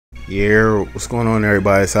Yeah, what's going on,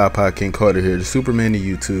 everybody? It's IpodKingCarter here, the Superman of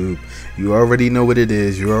YouTube. You already know what it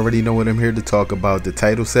is. You already know what I'm here to talk about. The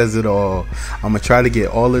title says it all. I'm going to try to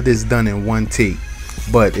get all of this done in one take.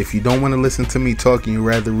 But if you don't want to listen to me talk and you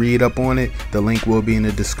rather read up on it, the link will be in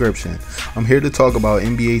the description. I'm here to talk about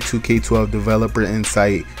NBA 2K12 Developer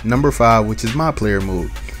Insight number 5, which is my player mode.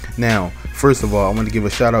 Now, first of all, I want to give a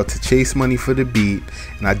shout out to Chase Money for the beat,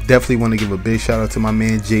 and I definitely want to give a big shout out to my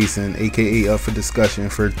man Jason, aka Up for Discussion,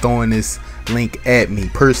 for throwing this link at me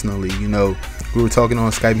personally. You know, we were talking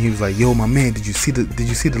on Skype and he was like, "Yo, my man, did you see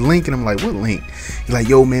the link?" And I'm like, "What link?" He's like,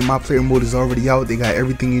 "Yo, man, my player mode is already out. They got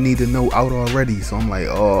everything you need to know out already." So I'm like,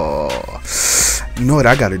 "Oh, you know what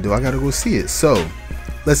I gotta do? I gotta go see it." So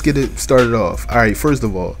let's get it started off. All right, first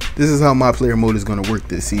of all, this is how my player mode is gonna work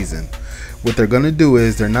this season. What they're going to do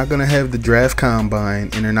is they're not going to have the draft combine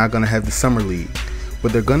and they're not going to have the summer league.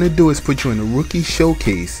 What they're going to do is put you in a rookie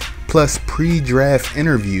showcase plus pre-draft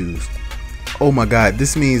interviews. Oh my God,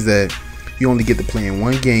 this means that you only get to play in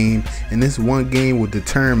one game, and this one game will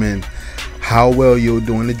determine how well you'll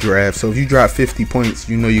do in the draft. So if you drop 50 points,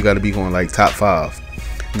 you know you got to be going like top 5.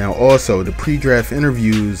 Now also, the pre-draft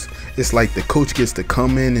interviews, it's like the coach gets to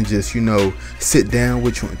come in and just, you know, sit down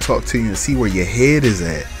with you and talk to you and see where your head is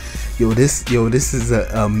at. This is an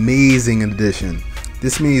amazing addition.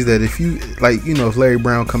 This means that if you, like, you know, if Larry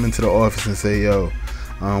Brown come into the office and say, "Yo,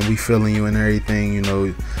 we feeling you and everything, you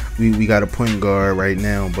know, we got a point guard right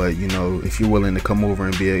now, but you know, if you're willing to come over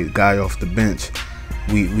and be a guy off the bench,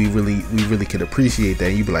 we really could appreciate that."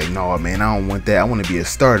 And you be like, "No, man, I don't want that. I want to be a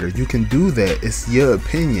starter." You can do that. It's your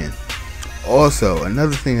opinion. Also,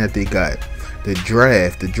 another thing that they got, the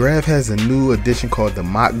draft has a new addition called the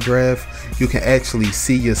mock draft. You can actually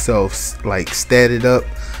see yourself like statted up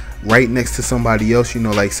right next to somebody else. You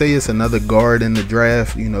know, like say it's another guard in the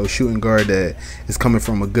draft, you know, shooting guard that is coming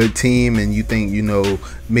from a good team, and you think, you know,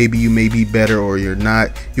 maybe you may be better or you're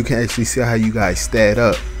not. You can actually see how you guys stat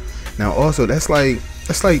up. Now also, that's like,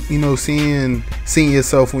 you know, seeing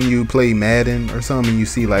yourself when you play Madden or something, and you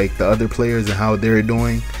see like the other players and how they're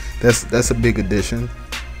doing. That's a big addition.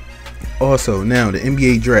 Also, now the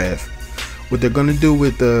NBA draft, what they're gonna do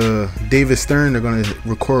with David Stern, they're gonna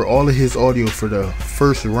record all of his audio for the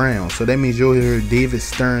first round. So that means you'll hear David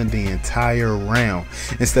Stern the entire round,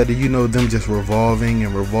 instead of, you know, them just revolving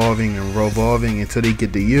and revolving and revolving until they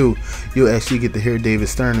get to you. You'll actually get to hear David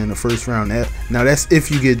Stern in the first round. Now that's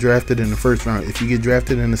if you get drafted in the first round. If you get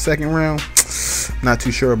drafted in the second round, not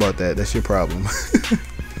too sure about that. That's your problem.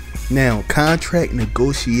 Now, contract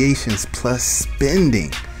negotiations plus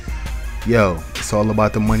spending. Yo, it's all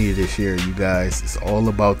about the money this year, you guys. It's all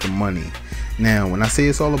about the money. Now, when I say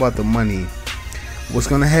it's all about the money, what's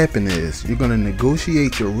going to happen is you're going to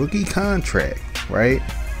negotiate your rookie contract, right?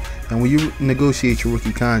 And when you negotiate your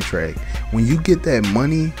rookie contract, when you get that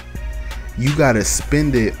money, you got to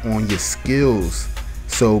spend it on your skills.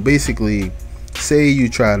 So basically, say you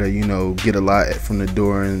try to, you know, get a lot from the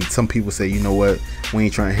door, and some people say, "You know what, we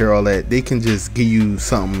ain't trying to hear all that." They can just give you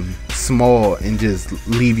something small and just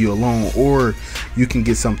leave you alone. Or you can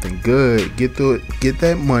get something good, get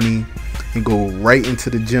that money and go right into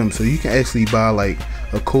the gym. So you can actually buy like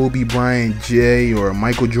a Kobe Bryant J or a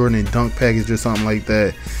Michael Jordan dunk package or something like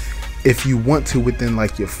that if you want to, within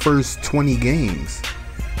like your first 20 games.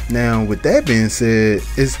 Now, with that being said,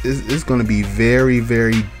 it's going to be very,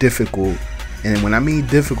 very difficult. And when I mean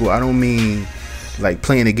difficult, I don't mean like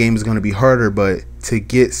playing the game is going to be harder, but to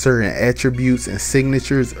get certain attributes and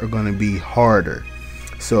signatures are going to be harder.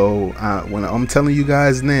 So when I'm telling you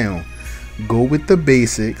guys now, go with the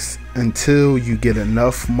basics until you get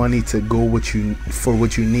enough money to go for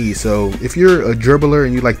what you need. So if you're a dribbler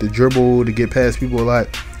and you like to dribble to get past people a lot,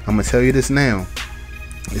 I'm going to tell you this now.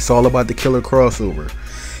 It's all about the killer crossover.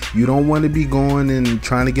 You don't want to be going and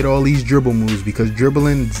trying to get all these dribble moves, because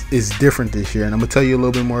dribbling is different this year, and I'm gonna tell you a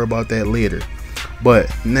little bit more about that later.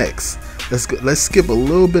 But next, let's skip a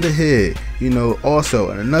little bit ahead. You know, also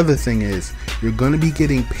another thing is you're gonna be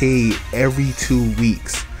getting paid every 2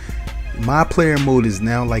 weeks. My player mode is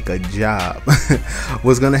now like a job.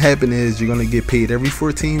 What's gonna happen is you're gonna get paid every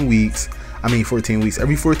 14 weeks, every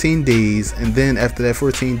 14 days, and then after that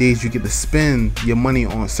 14 days you get to spend your money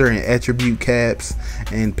on certain attribute caps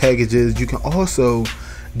and packages. You can also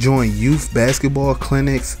join youth basketball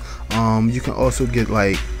clinics. You can also get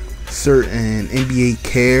like certain NBA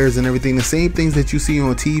cares and everything, the same things that you see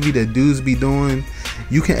on TV that dudes be doing.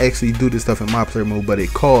 You can actually do this stuff in my player mode, but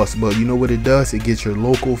it costs. But you know what it does? It gets your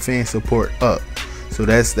local fan support up. So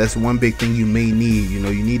that's one big thing you may need. You know,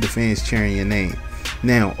 you need the fans cheering your name.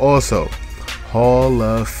 Now also, Hall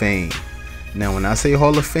of Fame. Now when I say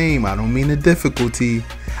Hall of Fame, I don't mean the difficulty.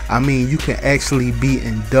 I mean, you can actually be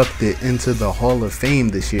inducted into the Hall of Fame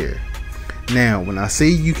this year. Now, when I say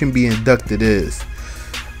you can be inducted, is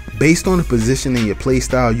based on the position in your play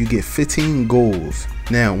style, you get 15 goals.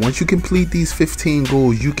 Now, once you complete these 15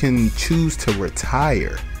 goals, you can choose to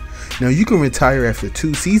retire. Now, you can retire after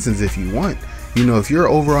 2 seasons if you want. You know, if you're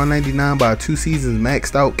overall 99 by 2 seasons,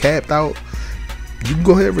 maxed out, capped out, you can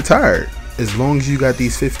go ahead and retire as long as you got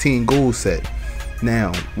these 15 goals set.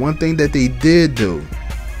 Now, one thing that they did do,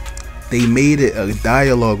 they made it a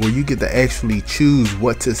dialogue where you get to actually choose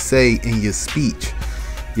what to say in your speech.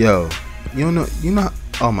 Yo, you know, you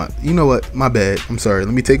know what? My bad. I'm sorry.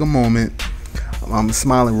 Let me take a moment. I'm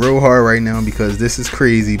smiling real hard right now because this is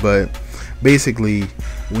crazy, but basically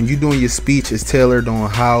when you're doing your speech, it's tailored on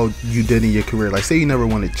how you did in your career. Like, say you never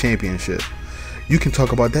won a championship, you can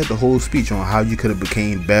talk about that the whole speech, on how you could have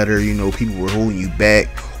became better. You know, people were holding you back.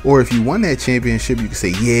 Or if you won that championship, you can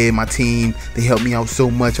say, yeah, my team, they helped me out so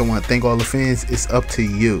much, I want to thank all the fans. It's up to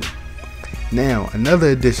you. Now, another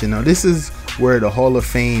addition. Now, this is where the Hall of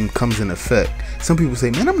Fame comes in effect. Some people say,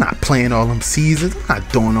 man, I'm not playing all them seasons, I'm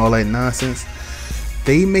not doing all that nonsense.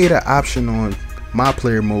 They made an option on My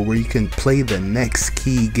Player Mode where you can play the next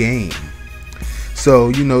key game. So,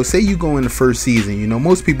 you know, say you go in the first season. You know,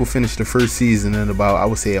 most people finish the first season in about, I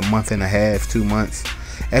would say, a month and a half, 2 months.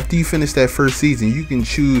 After you finish that first season, you can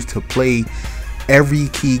choose to play every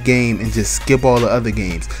key game and just skip all the other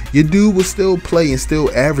games. Your dude will still play and still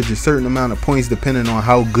average a certain amount of points depending on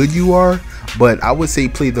how good you are, but I would say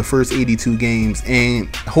play the first 82 games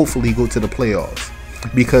and hopefully go to the playoffs,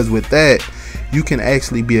 because with that you can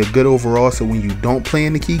actually be a good overall. So when you don't play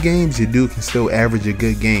in the key games, your dude can still average a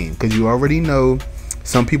good game, because you already know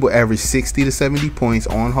some people average 60 to 70 points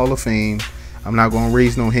on Hall of Fame. I'm not gonna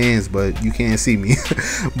raise no hands, but you can't see me.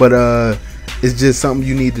 But it's just something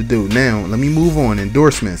you need to do. Now, let me move on.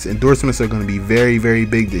 Endorsements. Endorsements are going to be very, very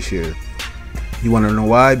big this year. You want to know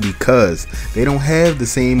why? Because they don't have the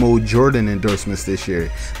same old Jordan endorsements this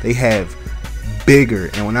year. They have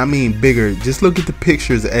bigger. And when I mean bigger, just look at the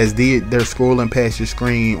pictures as they're scrolling past your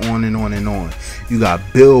screen, on and on and on. You got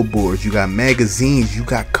billboards, you got magazines, you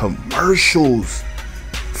got commercials.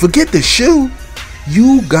 Forget the shoe.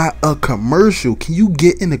 You got a commercial. Can you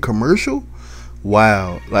get in a commercial?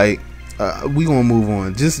 Wow. Like, we gonna move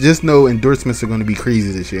on. Just know endorsements are gonna be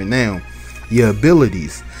crazy this year. Now, your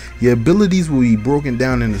abilities will be broken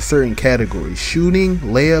down into certain categories: shooting,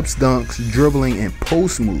 layups, dunks, dribbling, and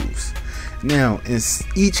post moves. Now,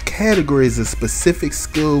 each category is a specific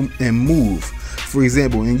skill and move. For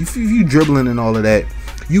example, and if you dribbling and all of that,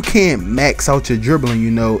 you can't max out your dribbling,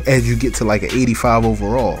 you know, as you get to like an 85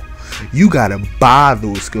 overall. You gotta buy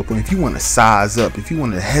those skill points. If you want to size up, if you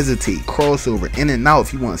want to hesitate, crossover, in and out,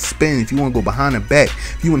 if you want to spin, if you want to go behind the back,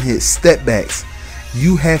 if you want to hit step backs,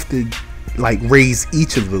 you have to like raise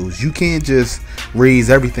each of those. You can't just raise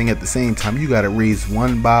everything at the same time. You gotta raise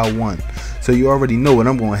one by one. So you already know what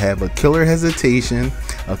I'm going to have: a killer hesitation,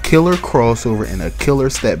 a killer crossover, and a killer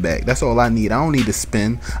step back. That's all I need. I don't need to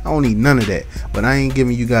spin. I don't need none of that. But I ain't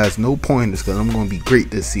giving you guys no pointers, because I'm going to be great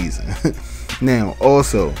this season. Now,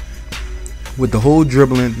 also, with the whole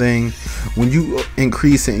dribbling thing, when you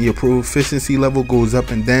increase it and your proficiency level goes up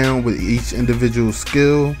and down with each individual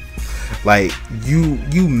skill, like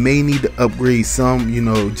you may need to upgrade some, you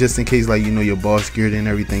know, just in case, like, you know, your boss gear and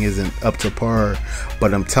everything isn't up to par.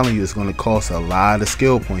 But I'm telling you, it's going to cost a lot of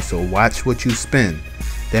skill points. So watch what you spend.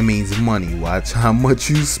 That means money. Watch how much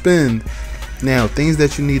you spend. Now, things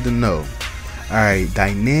that you need to know. Alright,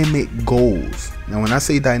 dynamic goals. Now, when I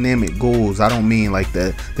say dynamic goals, I don't mean like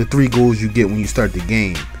the 3 goals you get when you start the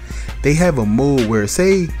game. They have a mode where,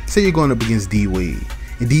 say you're going up against D-Wade,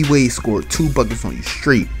 and D-Wade scored 2 buckets on you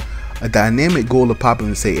straight. A dynamic goal will pop up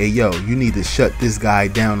and say, hey, yo, you need to shut this guy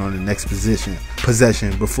down on the next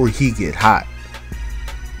possession before he get hot.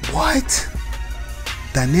 What?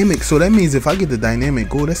 Dynamic. So that means if I get the dynamic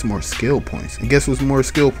goal, that's more skill points. And guess what more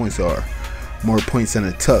skill points are? More points than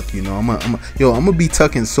a tuck. You know, I'm gonna be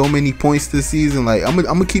tucking so many points this season. Like, I'm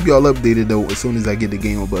gonna keep y'all updated though as soon as I get the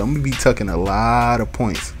game, but I'm gonna be tucking a lot of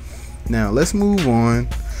points. Now let's move on.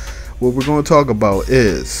 What we're gonna talk about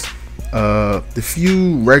is the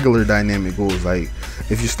few regular dynamic goals. Like,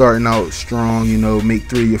 if you're starting out strong, you know, make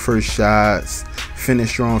 3 of your first shots, finish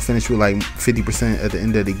strong, finish with like 50% at the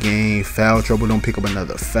end of the game, foul trouble, don't pick up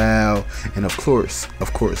another foul, and of course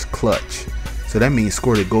clutch. So that means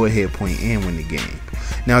score the go-ahead point and win the game.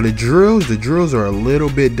 Now the drills are a little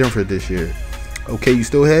bit different this year. Okay, you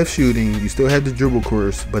still have shooting, you still have the dribble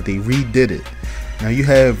course, but they redid it. Now you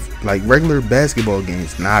have like regular basketball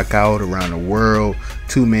games: knockout, around the world,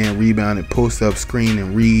 2-man rebound, and post up, screen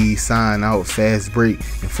and read, sign out, fast break,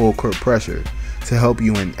 and full court pressure. to help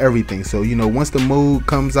you in everything. So you know, once the mode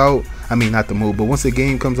comes out, I mean not the mode, but once the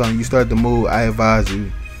game comes out and you start the mode, I advise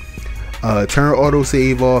you turn auto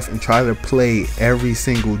save off and try to play every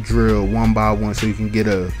single drill one by one so you can get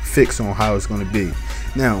a fix on how it's going to be.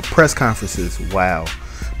 Now, press conferences. Wow,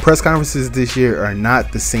 press conferences this year are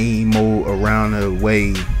not the same old around the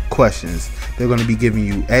way questions. They're going to be giving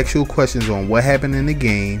you actual questions on what happened in the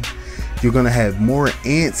game. You're going to have more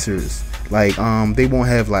answers. Like they won't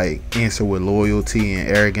have like answer with loyalty and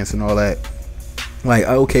arrogance and all that. Like,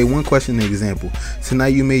 okay, one question example. Tonight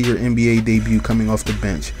you made your NBA debut coming off the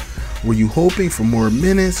bench. Were you hoping for more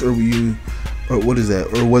minutes, or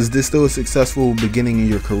was this still a successful beginning in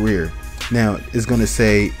your career? Now it's gonna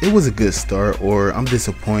say it was a good start, or I'm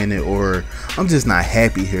disappointed, or I'm just not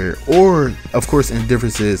happy here, or of course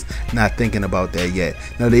indifference is not thinking about that yet.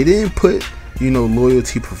 Now they didn't put, you know,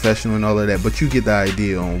 loyalty, professional and all of that, but you get the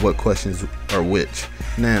idea on what questions are which.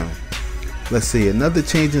 Now let's see, another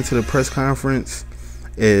change into the press conference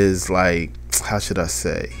is like, how should I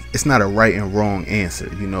say, it's not a right and wrong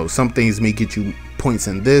answer. You know, some things may get you points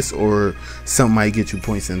in this, or some might get you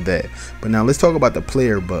points in that. But now let's talk about the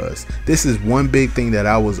player buzz. This is one big thing that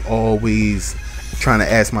I was always trying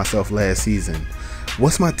to ask myself last season.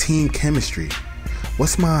 What's my team chemistry?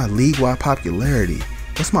 What's my league-wide popularity?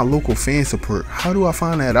 What's my local fan support? How do I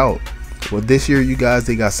find that out? Well, this year, you guys,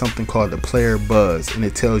 they got something called the player buzz, and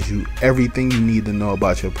it tells you everything you need to know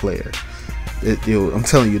about your player. I'm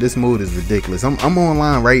telling you, this mode is ridiculous. I'm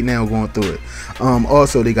online right now going through it.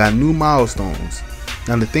 Also, they got new milestones.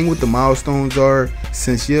 Now the thing with the milestones are,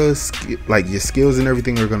 since your skills and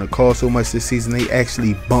everything are going to cost so much this season, they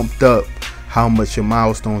actually bumped up how much your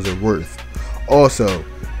milestones are worth. Also,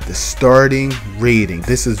 the starting rating.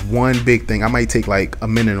 This is one big thing. I might take like a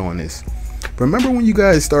minute on this. Remember when you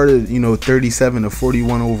guys started, you know, 37 to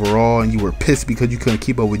 41 overall, and you were pissed because you couldn't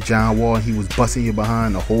keep up with John Wall and he was busting you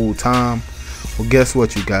behind the whole time? Well, guess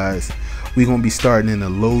what, you guys? We're going to be starting in the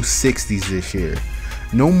low 60s this year.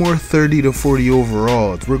 No more 30 to 40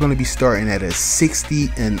 overalls. We're going to be starting at a 60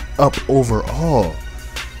 and up overall.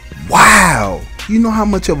 Wow. You know how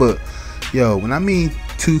much of a... Yo, when I mean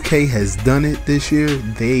 2K has done it this year,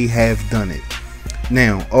 they have done it.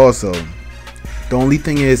 Now, also, the only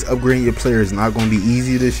thing is upgrading your player is not going to be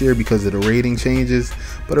easy this year because of the rating changes.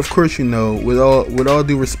 But of course, you know, with all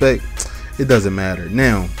due respect, it doesn't matter.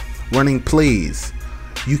 Now, running plays,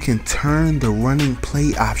 you can turn the running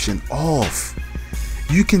play option off.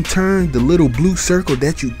 You can turn the little blue circle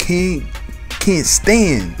that you can't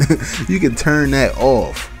stand. You can turn that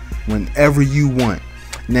off whenever you want.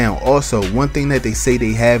 Now, also, one thing that they say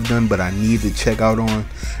they have done, but I need to check out on,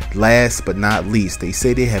 last but not least, they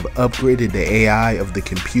say they have upgraded the AI of the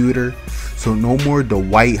computer. So no more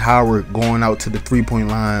Dwight Howard going out to the three-point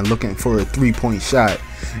line looking for a three-point shot.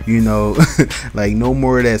 You know, like no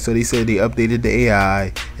more of that. So they said they updated the AI,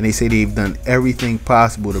 and they say they've done everything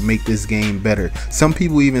possible to make this game better. Some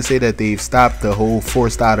people even say that they've stopped the whole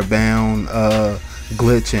forced out of bound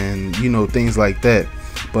glitch and, you know, things like that.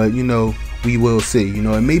 But, you know, we will see. You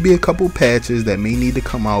know, it may be a couple patches that may need to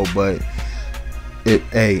come out, but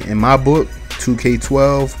hey, in my book,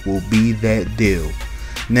 2K12 will be that deal.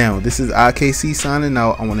 Now, this is IKC signing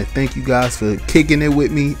out. I want to thank you guys for kicking it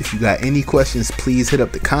with me. If you got any questions, please hit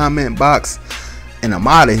up the comment box. And I'm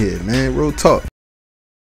out of here, man. Real talk.